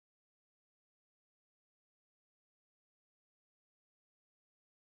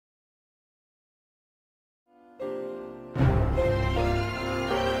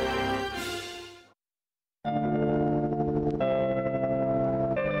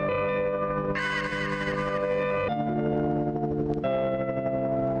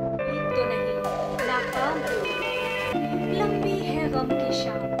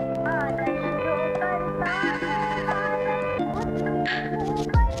हमेशा।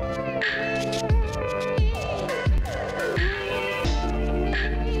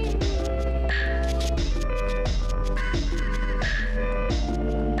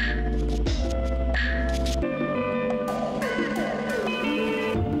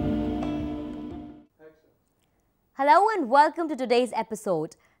 Hello and welcome to today's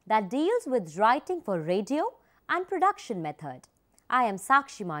episode that deals with writing for radio and production method. I am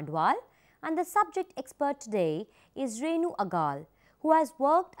Sakshi Mandwal and the subject expert today is Renu Agal, who has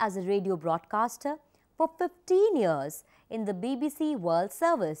worked as a radio broadcaster for 15 years in the BBC World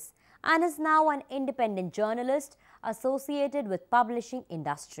Service and is now an independent journalist associated with publishing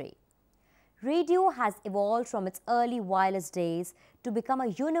industry. Radio has evolved from its early wireless days to become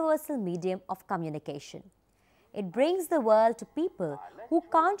a universal medium of communication. It brings the world to people who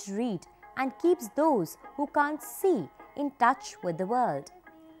can't read and keeps those who can't see in touch with the world.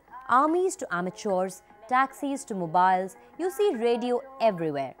 Armies to amateurs, taxis to mobiles, you see radio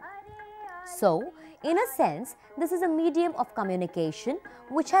everywhere. So, in a sense, this is a medium of communication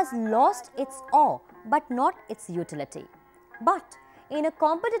which has lost its awe but not its utility. But in a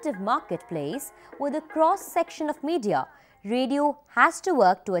competitive marketplace with a cross-section of media, radio has to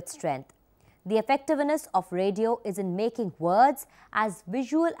work to its strength. The effectiveness of radio is in making words as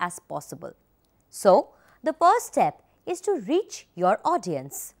visual as possible. So, the first step is to reach your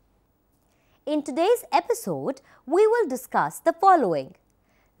audience. In today's episode, we will discuss the following: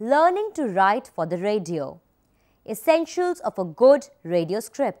 learning to write for the radio, essentials of a good radio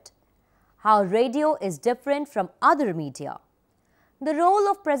script, how radio is different from other media, the role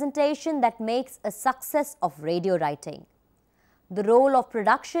of presentation that makes a success of radio writing, the role of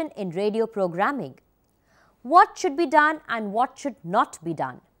production in radio programming, what should be done and what should not be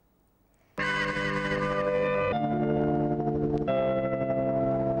done.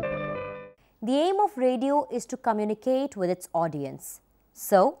 The aim of radio is to communicate with its audience.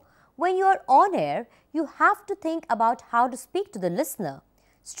 So, when you are on air, you have to think about how to speak to the listener,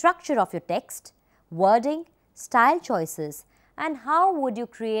 structure of your text, wording, style choices, and how would you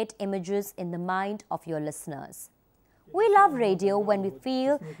create images in the mind of your listeners. We love radio when we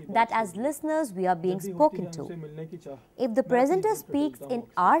feel that as listeners we are being spoken to. If the presenter speaks in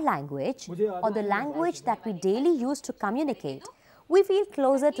our language or the language that we daily use to communicate, we feel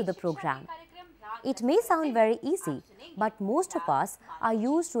closer to the program. It may sound very easy, but most of us are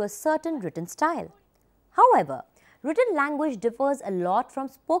used to a certain written style. However, written language differs a lot from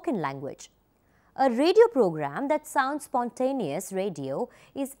spoken language. A radio program that sounds spontaneous radio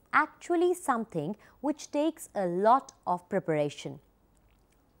is actually something which takes a lot of preparation.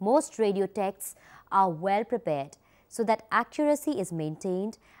 Most radio texts are well prepared so that accuracy is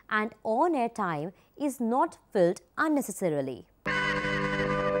maintained and on-air time is not filled unnecessarily.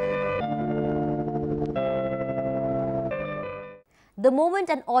 The moment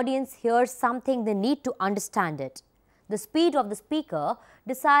an audience hears something, they need to understand it. The speed of the speaker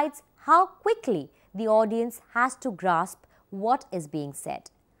decides how quickly the audience has to grasp what is being said.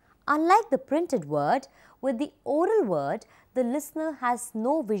 Unlike the printed word, with the oral word, the listener has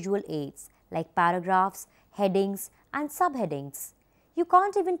no visual aids like paragraphs, headings and subheadings. You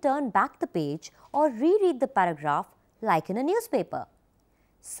can't even turn back the page or reread the paragraph like in a newspaper.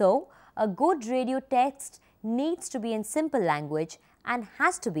 So, a good radio text needs to be in simple language and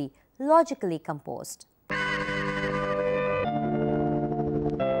has to be logically composed.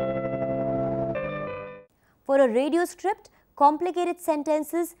 For a radio script, complicated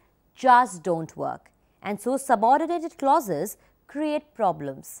sentences just don't work, and so subordinated clauses create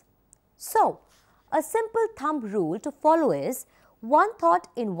problems. So, a simple thumb rule to follow is one thought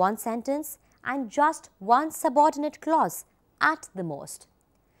in one sentence and just one subordinate clause at the most.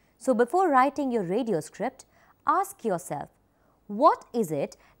 So, before writing your radio script, ask yourself, what is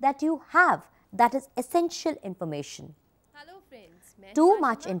it that you have that is essential information? Too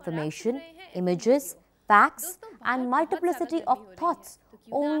much information, images, facts and multiplicity of thoughts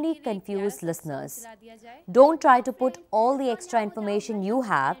only confuse listeners. Don't try to put all the extra information you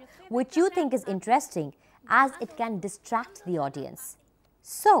have which you think is interesting, as it can distract the audience.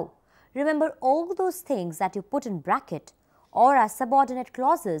 So, remember all those things that you put in bracket or as subordinate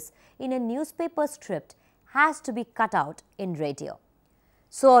clauses in a newspaper script has to be cut out in radio.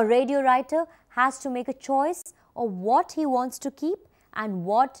 So, a radio writer has to make a choice of what he wants to keep and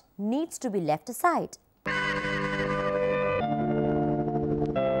what needs to be left aside.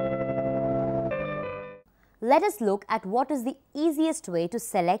 Let us look at what is the easiest way to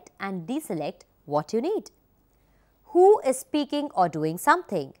select and deselect what you need. Who is speaking or doing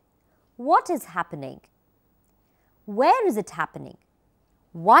something? What is happening? Where is it happening?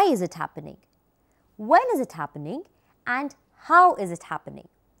 Why is it happening? When is it happening? And how is it happening?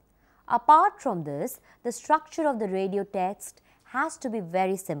 Apart from this, the structure of the radio text has to be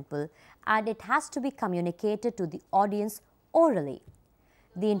very simple and it has to be communicated to the audience orally.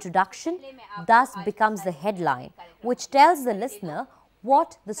 The introduction thus becomes the headline, which tells the listener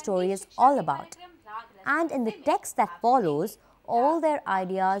what the story is all about. And in the text that follows, all their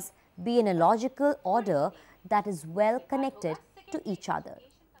ideas be in a logical order that is well connected to each other.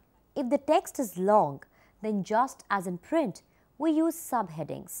 If the text is long, then just as in print, we use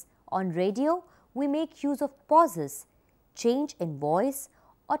subheadings. On radio, we make use of pauses, change in voice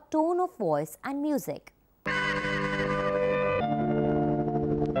or tone of voice and music.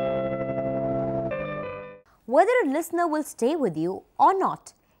 Whether a listener will stay with you or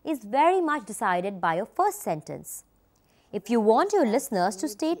not is very much decided by your first sentence. If you want your listeners to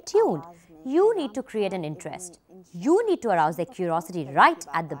stay tuned, you need to create an interest. You need to arouse their curiosity right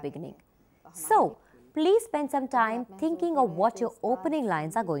at the beginning. So, please spend some time thinking of what your opening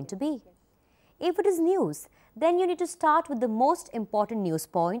lines are going to be. If it is news, then you need to start with the most important news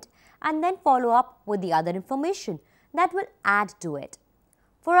point and then follow up with the other information that will add to it.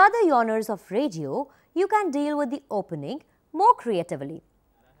 For other genres of radio, you can deal with the opening more creatively.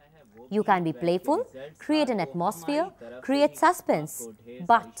 You can be playful, create an atmosphere, create suspense.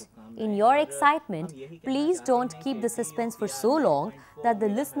 But in your excitement, please don't keep the suspense for so long that the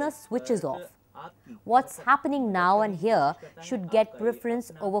listener switches off. What's happening now and here should get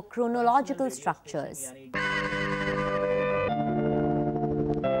preference over chronological structures.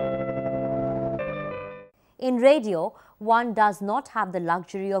 In radio, one does not have the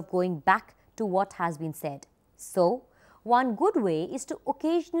luxury of going back to what has been said. So, one good way is to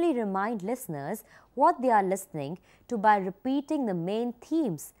occasionally remind listeners what they are listening to by repeating the main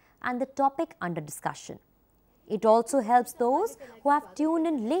themes and the topic under discussion. It also helps those who have tuned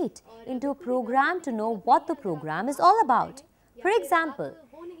in late into a program to know what the program is all about. For example,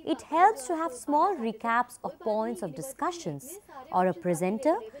 it helps to have small recaps of points of discussions or a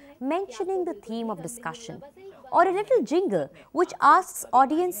presenter mentioning the theme of discussion, or a little jingle which asks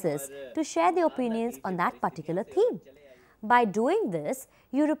audiences to share their opinions on that particular theme. By doing this,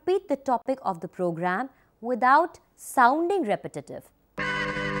 you repeat the topic of the program without sounding repetitive.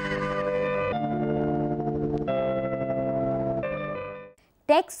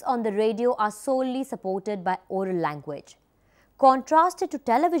 Texts on the radio are solely supported by oral language. Contrasted to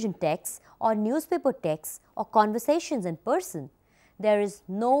television texts or newspaper texts or conversations in person, there is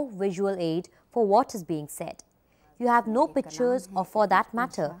no visual aid for what is being said. You have no pictures or, for that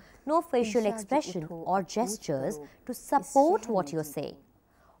matter, no facial expression or gestures to support what you're saying.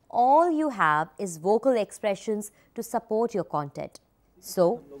 All you have is vocal expressions to support your content.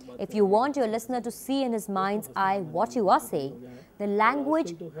 So, if you want your listener to see in his mind's eye what you are saying, the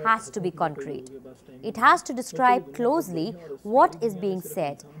language has to be concrete. It has to describe closely what is being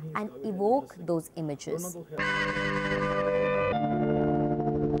said and evoke those images.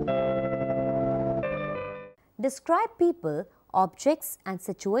 Describe people, objects and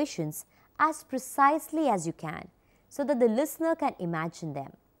situations as precisely as you can so that the listener can imagine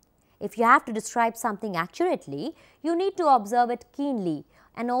them. If you have to describe something accurately, you need to observe it keenly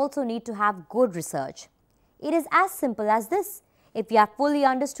and also need to have good research. It is as simple as this. If you have fully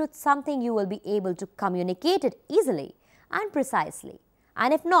understood something, you will be able to communicate it easily and precisely.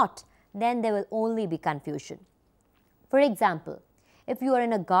 And if not, then there will only be confusion. For example, if you are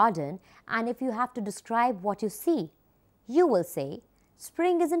in a garden and if you have to describe what you see, you will say,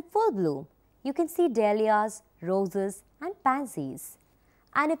 spring is in full bloom. You can see dahlias, roses and pansies.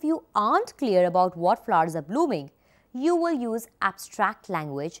 And if you aren't clear about what flowers are blooming, you will use abstract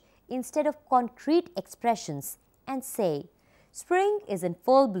language instead of concrete expressions and say, spring is in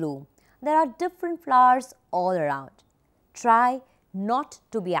full bloom. There are different flowers all around. Try not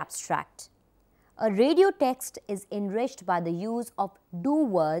to be abstract. A radio text is enriched by the use of do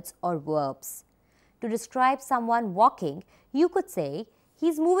words or verbs. To describe someone walking, you could say,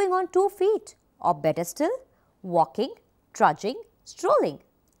 he's moving on 2 feet, or better still, walking, trudging, strolling.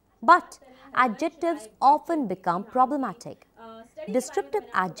 But adjectives often become problematic. Descriptive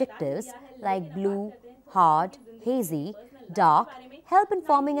adjectives like blue, hard, hazy, dark help in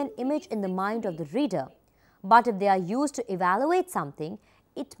forming an image in the mind of the reader. But if they are used to evaluate something,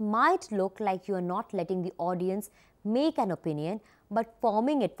 it might look like you are not letting the audience make an opinion but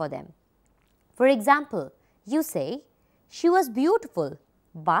forming it for them. For example, you say, she was beautiful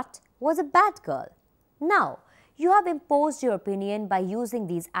but was a bad girl. Now, you have imposed your opinion by using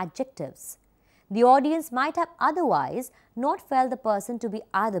these adjectives. The audience might have otherwise not felt the person to be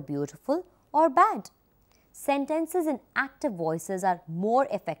either beautiful or bad. sentences in active voices are more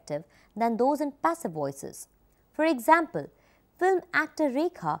effective than those in passive voices. For example, film actor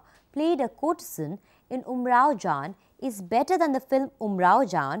Rekha played a courtesan in Umrao Jaan is better than the film Umrao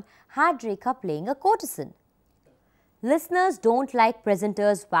Jaan had Rekha playing a courtesan. Listeners don't like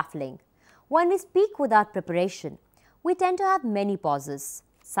presenters waffling. When we speak without preparation, we tend to have many pauses,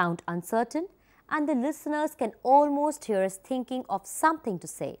 sound uncertain, and the listeners can almost hear us thinking of something to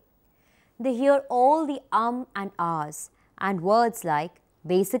say. They hear all the and ahs and words like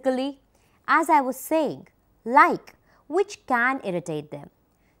basically, as I was saying, like, which can irritate them.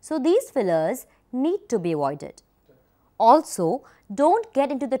 So these fillers need to be avoided. Also, don't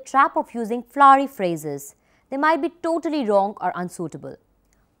get into the trap of using flowery phrases. They might be totally wrong or unsuitable.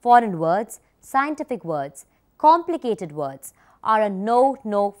 Foreign words, scientific words, complicated words are a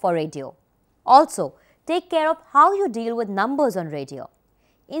no for radio. Also, take care of how you deal with numbers on radio.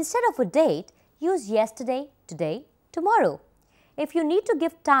 Instead of a date, use yesterday, today, tomorrow. If you need to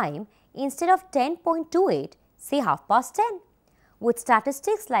give time, instead of 10.28, say 10:30. With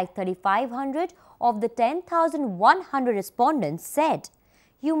statistics like 3,500 of the 10,100 respondents said,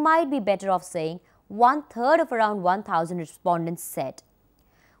 you might be better off saying 1/3 of around 1,000 respondents said.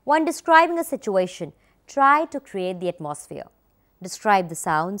 When describing a situation, try to create the atmosphere. Describe the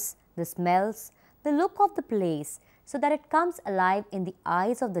sounds, the smells, the look of the place so that it comes alive in the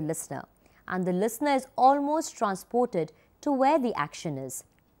eyes of the listener and the listener is almost transported to where the action is.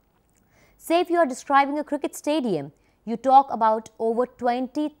 Say if you are describing a cricket stadium, you talk about over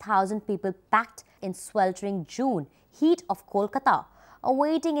 20,000 people packed in sweltering June heat of Kolkata,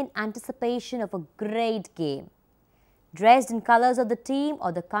 awaiting in anticipation of a great game. Dressed in colors of the team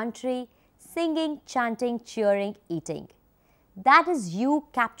or the country, singing, chanting, cheering, eating. That is you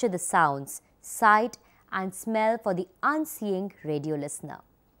capture the sounds, sight and smell for the unseeing radio listener.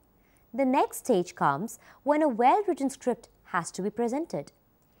 The next stage comes when a well-written script has to be presented.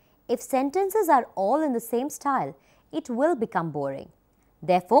 If sentences are all in the same style, it will become boring.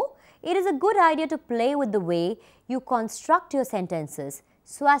 Therefore, it is a good idea to play with the way you construct your sentences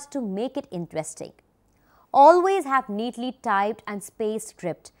so as to make it interesting. Always have neatly typed and spaced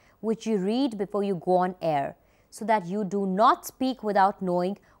script which you read before you go on air so that you do not speak without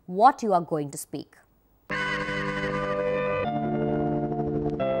knowing what you are going to speak.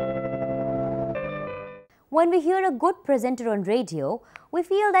 When we hear a good presenter on radio, we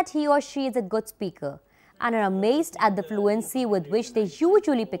feel that he or she is a good speaker and are amazed at the fluency with which they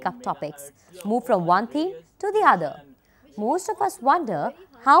usually pick up topics, move from one theme to the other. Most of us wonder,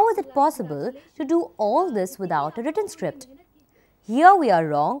 how is it possible to do all this without a written script? Here we are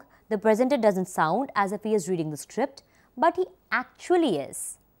wrong. The presenter doesn't sound as if he is reading the script, but he actually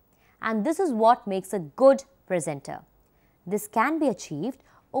is. And this is what makes a good presenter. This can be achieved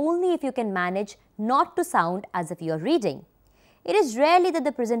only if you can manage not to sound as if you are reading. It is rarely that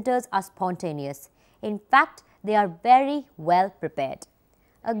the presenters are spontaneous. In fact, they are very well prepared.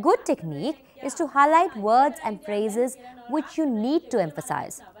 A good technique is to highlight words and phrases which you need to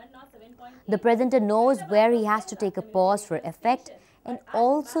emphasize. The presenter knows where he has to take a pause for effect and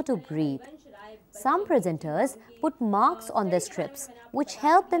also to breathe. Some presenters put marks on their scripts which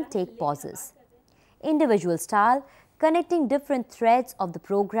help them take pauses. Individual style, connecting different threads of the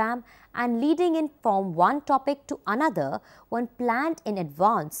program and leading in from one topic to another when planned in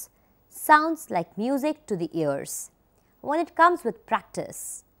advance, sounds like music to the ears when it comes with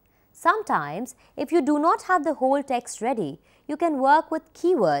practice. Sometimes, if you do not have the whole text ready, you can work with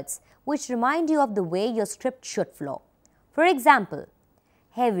keywords which remind you of the way your script should flow. For example,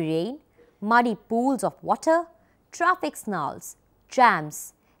 heavy rain, muddy pools of water, traffic snarls,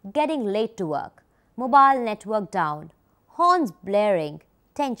 jams, getting late to work, mobile network down, horns blaring,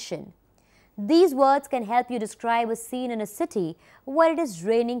 tension. These words can help you describe a scene in a city where it is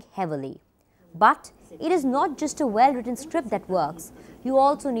raining heavily. But it is not just a well-written script that works. You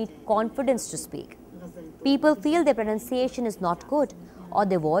also need confidence to speak. People feel their pronunciation is not good, or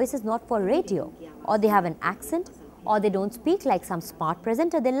their voice is not for radio, or they have an accent, or they don't speak like some smart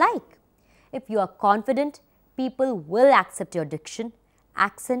presenter they like. If you are confident, people will accept your diction,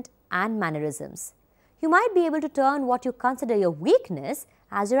 accent, and mannerisms. You might be able to turn what you consider your weakness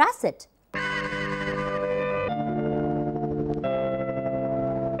as your asset.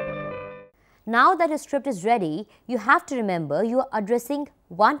 Now that your script is ready, you have to remember you are addressing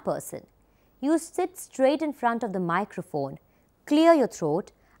one person. You sit straight in front of the microphone, clear your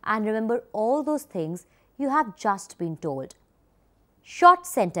throat, and remember all those things you have just been told. Short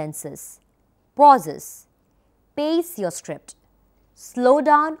sentences, pauses, pace your script, slow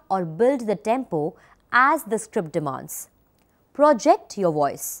down or build the tempo as the script demands. Project your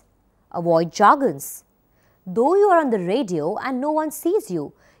voice, avoid jargons, Though you are on the radio and no one sees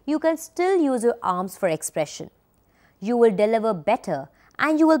you, you can still use your arms for expression. You will deliver better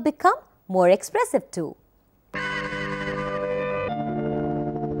and you will become more expressive too.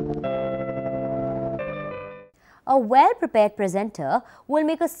 A well-prepared presenter will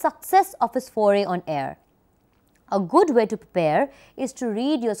make a success of his foray on air. A good way to prepare is to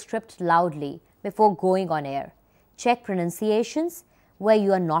read your script loudly before going on air. Check pronunciations where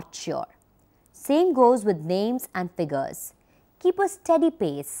you are not sure. Same goes with names and figures. Keep a steady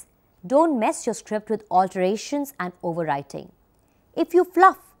pace. Don't mess your script with alterations and overwriting. If you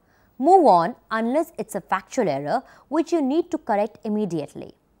fluff, move on unless it's a factual error which you need to correct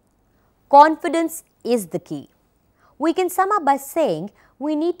immediately. Confidence is the key. We can sum up by saying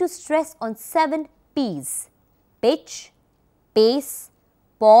we need to stress on 7 P's: pitch, pace,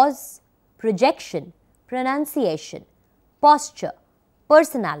 pause, projection, pronunciation, posture,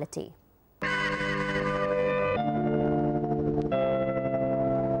 personality.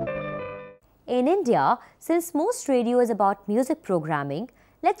 In India, since most radio is about music programming,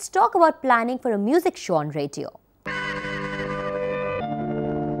 let's talk about planning for a music show on radio.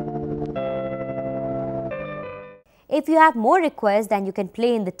 If you have more requests than you can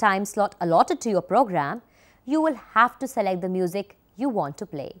play in the time slot allotted to your program, you will have to select the music you want to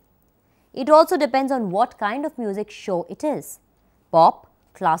play. It also depends on what kind of music show it is: pop,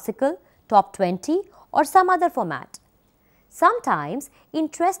 classical, top 20 or some other format. Sometimes,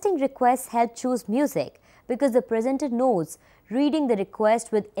 interesting requests help choose music because the presenter knows reading the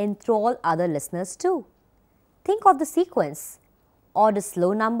request would enthrall other listeners too. Think of the sequence: order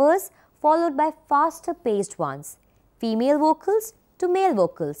slow numbers followed by faster paced ones, female vocals to male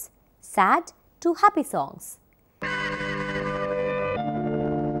vocals, sad to happy songs.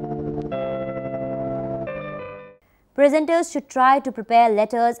 Presenters should try to prepare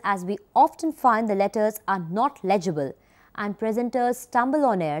letters, as we often find the letters are not legible and presenters stumble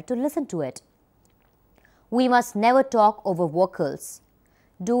on air to listen to it. We must never talk over vocals.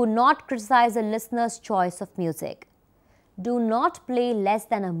 Do not criticize a listener's choice of music. Do not play less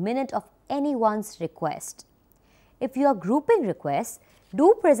than a minute of anyone's request. If you are grouping requests,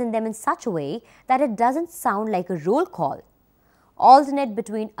 do present them in such a way that it doesn't sound like a roll call. Alternate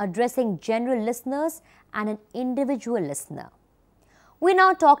between addressing general listeners and an individual listener. We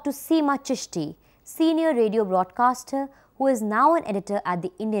now talk to Seema Chishti, senior radio broadcaster who is now an editor at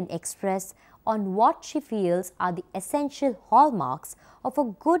the Indian Express, on what she feels are the essential hallmarks of a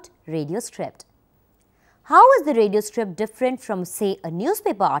good radio script. How is the radio script different from, say, a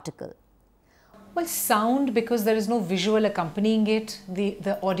newspaper article? Well, sound, because there is no visual accompanying it,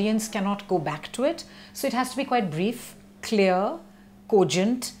 the audience cannot go back to it. So it has to be quite brief, clear,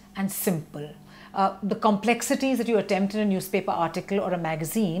 cogent and simple. The complexities that you attempt in a newspaper article or a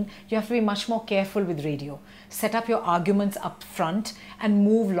magazine, you have to be much more careful with radio. Set up your arguments up front and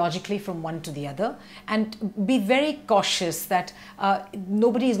move logically from one to the other, and be very cautious that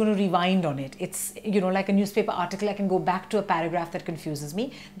nobody is going to rewind on it. It's, you know, like a newspaper article, I can go back to a paragraph that confuses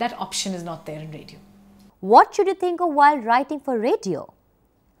me. That option is not there in radio. What should you think of while writing for radio?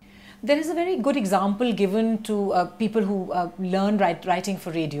 There is a very good example given to people who learn writing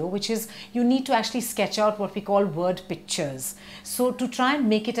for radio, which is you need to actually sketch out what we call word pictures. So to try and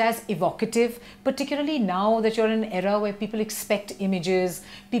make it as evocative, particularly now that you're in an era where people expect images,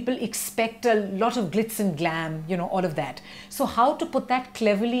 people expect a lot of glitz and glam, you know, all of that. So how to put that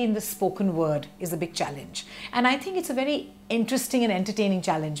cleverly in the spoken word is a big challenge. And I think it's a very interesting and entertaining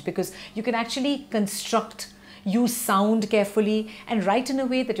challenge, because you can actually use sound carefully and write in a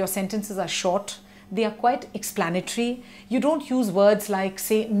way that your sentences are short. They are quite explanatory. You don't use words like,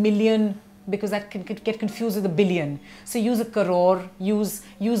 say, million, because that can get confused with a billion. So use a crore, use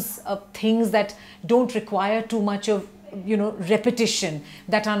things that don't require too much of, you know, repetition,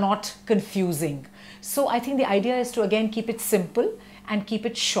 that are not confusing. So I think the idea is to again keep it simple and keep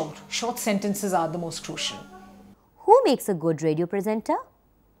it short. Short sentences are the most crucial. Who makes a good radio presenter?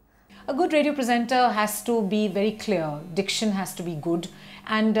 A good radio presenter has to be very clear, diction has to be good,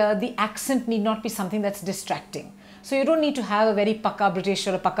 and the accent need not be something that's distracting. So you don't need to have a very Pakka British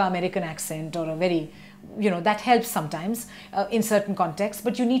or a Pakka American accent, or a very, you know, that helps sometimes in certain contexts,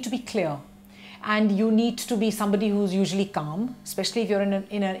 but you need to be clear. And you need to be somebody who's usually calm, especially if you're in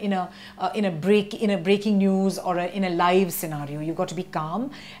a breaking news or in a live scenario. You've got to be calm,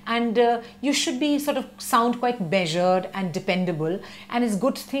 and you should be sort of sound quite measured and dependable. And it's a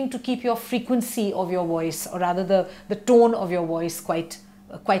good thing to keep your frequency of your voice, or rather the tone of your voice, quite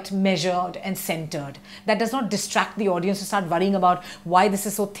measured and centered. That does not distract the audience to start worrying about why this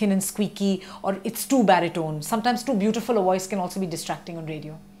is so thin and squeaky, or it's too baritone. Sometimes too beautiful a voice can also be distracting on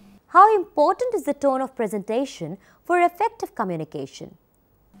radio. How important is the tone of presentation for effective communication?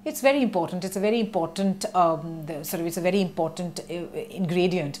 It's very important. It's a very important it's a very important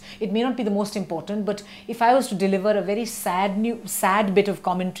ingredient. It may not be the most important, but if I was to deliver a very sad bit of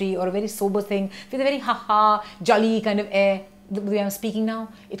commentary or a very sober thing with a very ha-ha, jolly kind of air, the way I'm speaking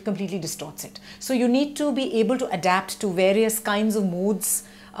now, it completely distorts it. So you need to be able to adapt to various kinds of moods,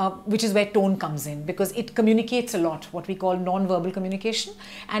 which is where tone comes in, because it communicates a lot, what we call non-verbal communication.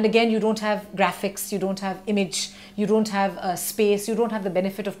 And again, you don't have graphics, you don't have image, you don't have space, you don't have the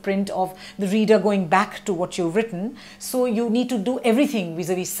benefit of print of the reader going back to what you've written. So you need to do everything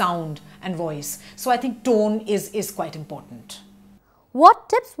vis-a-vis sound and voice. So I think tone is quite important. What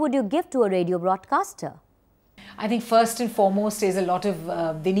tips would you give to a radio broadcaster? I think first and foremost is a lot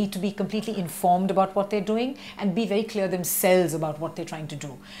of, they need to be completely informed about what they're doing and be very clear themselves about what they're trying to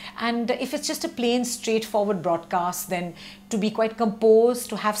do. And if it's just a plain straightforward broadcast, then to be quite composed,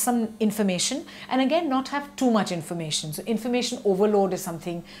 to have some information, and again not have too much information. So information overload is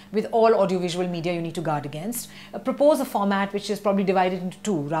something with all audiovisual media you need to guard against. Propose a format which is probably divided into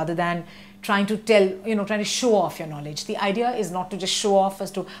two rather than trying to trying to show off your knowledge. The idea is not to just show off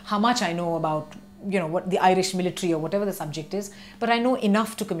as to how much I know about what the Irish military or whatever the subject is, but I know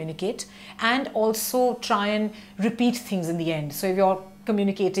enough to communicate, and also try and repeat things in the end. So if you're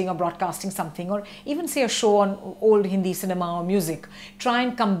communicating or broadcasting something, or even say a show on old Hindi cinema or music, try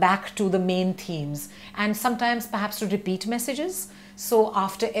and come back to the main themes, and sometimes perhaps to repeat messages. So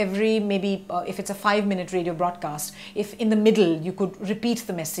after every, maybe if it's a 5-minute radio broadcast, if in the middle you could repeat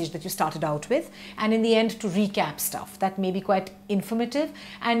the message that you started out with, and in the end to recap stuff, that may be quite informative,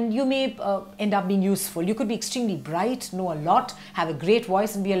 and you may end up being useful. You could be extremely bright, know a lot, have a great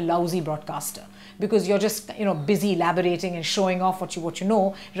voice, and be a lousy broadcaster, because you're just busy elaborating and showing off what you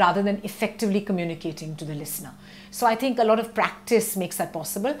know, rather than effectively communicating to the listener. So I think a lot of practice makes that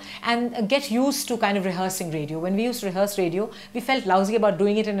possible, and get used to kind of rehearsing radio. When we used to rehearse radio, we felt lousy about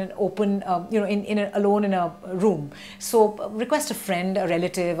doing it in an open, alone in a room. So request a friend, a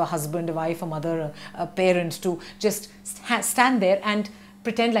relative, a husband, a wife, a mother, a parent to just stand there and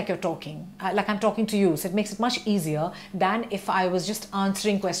pretend like you're talking, like I'm talking to you. So it makes it much easier than if I was just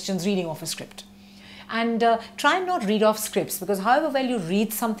answering questions, reading off a script. And try and not read off scripts, because however well you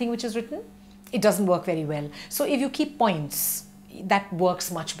read something which is written, it doesn't work very well. So if you keep points, that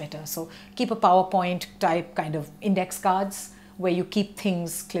works much better. So keep a PowerPoint type kind of index cards where you keep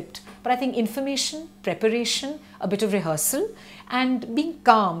things clipped. But I think information, preparation, a bit of rehearsal, and being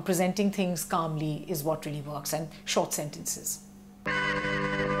calm, presenting things calmly is what really works, and short sentences.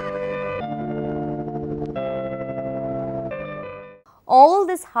 All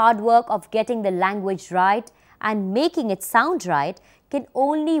this hard work of getting the language right and making it sound right can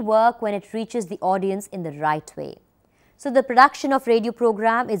only work when it reaches the audience in the right way. So the production of radio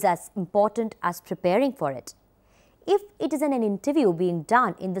program is as important as preparing for it. If it is an interview being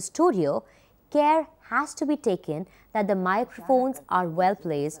done in the studio, care has to be taken that the microphones are well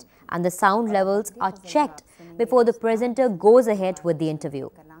placed and the sound levels are checked before the presenter goes ahead with the interview.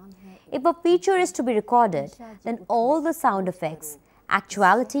 If a feature is to be recorded, then all the sound effects,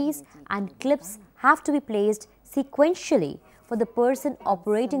 actualities and clips have to be placed sequentially for the person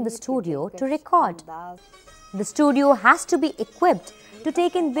operating the studio to record. The studio has to be equipped to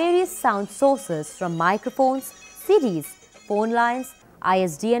take in various sound sources from microphones, CDs, phone lines,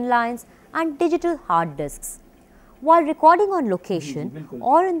 ISDN lines and digital hard disks. While recording on location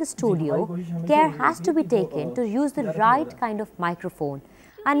or in the studio, care has to be taken to use the right kind of microphone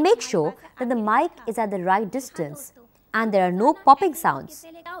and make sure that the mic is at the right distance and there are no popping sounds.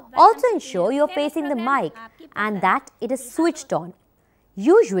 Also ensure you are facing the mic and that it is switched on.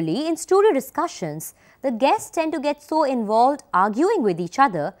 Usually in studio discussions, the guests tend to get so involved arguing with each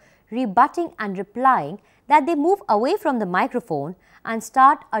other, rebutting and replying, that they move away from the microphone and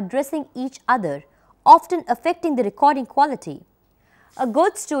start addressing each other, often affecting the recording quality. A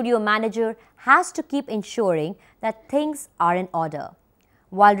good studio manager has to keep ensuring that things are in order.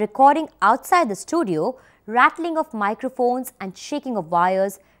 While recording outside the studio, rattling of microphones and shaking of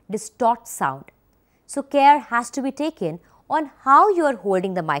wires distort sound. So care has to be taken on how you are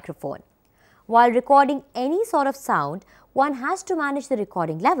holding the microphone. While recording any sort of sound, one has to manage the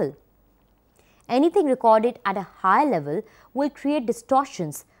recording level. Anything recorded at a high level will create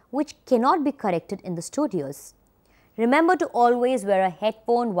distortions which cannot be corrected in the studios. Remember to always wear a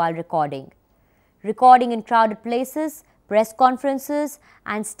headphone while recording. Recording in crowded places, press conferences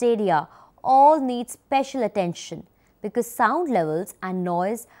and stadia all need special attention because sound levels and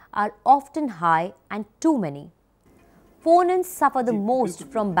noise are often high and too many. Phone-ins suffer the most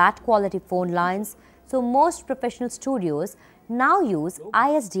from bad quality phone lines, so most professional studios now use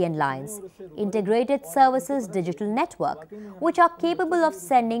ISDN lines, Integrated Services Digital Network, which are capable of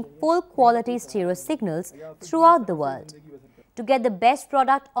sending full quality stereo signals throughout the world. To get the best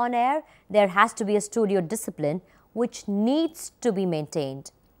product on air, there has to be a studio discipline which needs to be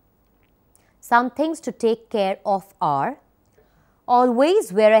maintained. Some things to take care of are: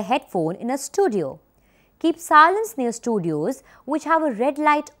 always wear a headphone in a studio. Keep silence near studios which have a red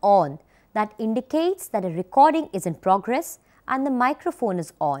light on that indicates that a recording is in progress and the microphone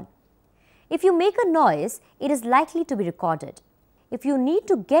is on. If you make a noise, it is likely to be recorded. If you need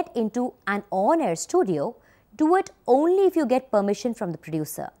to get into an on-air studio, do it only if you get permission from the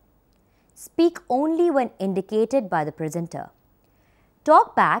producer. Speak only when indicated by the presenter.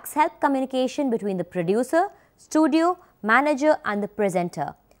 Talkbacks help communication between the producer, studio, manager and the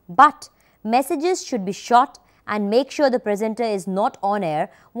presenter. But messages should be short and make sure the presenter is not on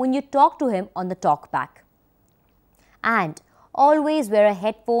air when you talk to him on the talkback. And always wear a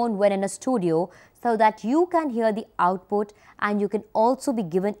headphone when in a studio so that you can hear the output and you can also be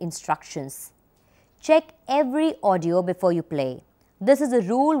given instructions. Check every audio before you play. This is a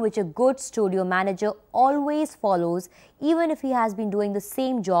rule which a good studio manager always follows, even if he has been doing the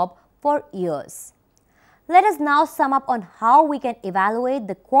same job for years. Let us now sum up on how we can evaluate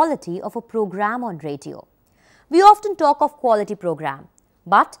the quality of a program on radio. We often talk of quality program,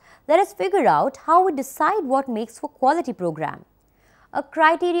 but let us figure out how we decide what makes for quality program. A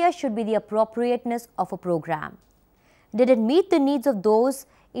criteria should be the appropriateness of a program. Did it meet the needs of those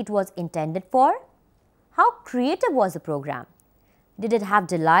it was intended for? How creative was the program? Did it have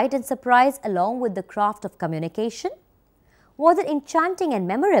delight and surprise along with the craft of communication? Was it enchanting and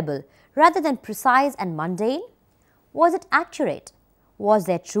memorable rather than precise and mundane? Was it accurate? Was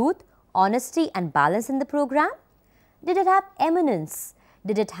there truth, honesty and balance in the program? Did it have eminence?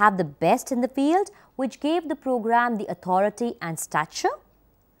 Did it have the best in the field which gave the program the authority and stature?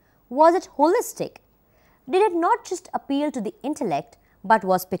 Was it holistic? Did it not just appeal to the intellect but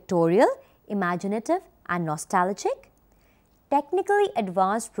was pictorial, imaginative and nostalgic? Technically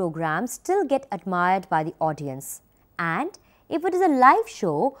advanced programs still get admired by the audience, and if it is a live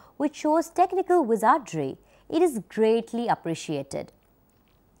show which shows technical wizardry, it is greatly appreciated.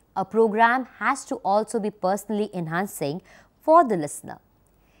 A program has to also be personally enhancing for the listener.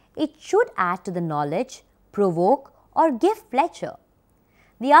 It should add to the knowledge, provoke or give pleasure.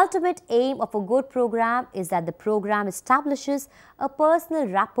 The ultimate aim of a good program is that the program establishes a personal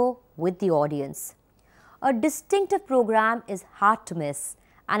rapport with the audience. A distinctive program is hard to miss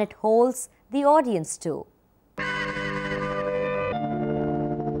and it holds the audience too.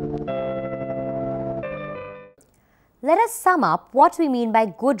 Let us sum up what we mean by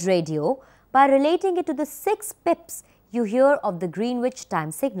good radio by relating it to the 6 pips you hear of the Greenwich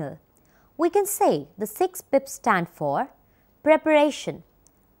time signal. We can say the 6 pips stand for preparation,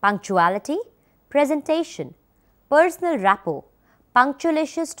 punctuality, presentation, personal rapport,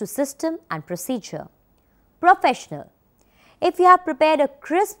 punctilious to system and procedure. Professional. If you have prepared a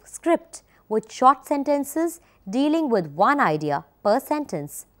crisp script with short sentences dealing with one idea per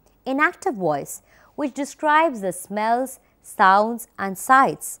sentence, in active voice which describes the smells, sounds and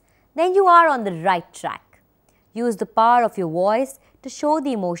sights, then you are on the right track. Use the power of your voice to show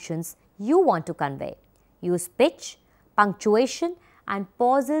the emotions you want to convey. Use pitch, punctuation and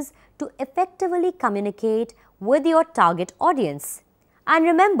pauses to effectively communicate with your target audience. And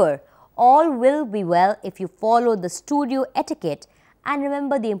remember, all will be well if you follow the studio etiquette and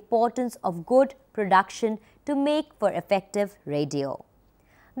remember the importance of good production to make for effective radio.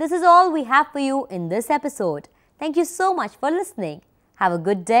 This is all we have for you in this episode. Thank you so much for listening. Have a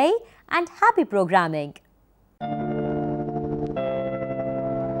good day and happy programming.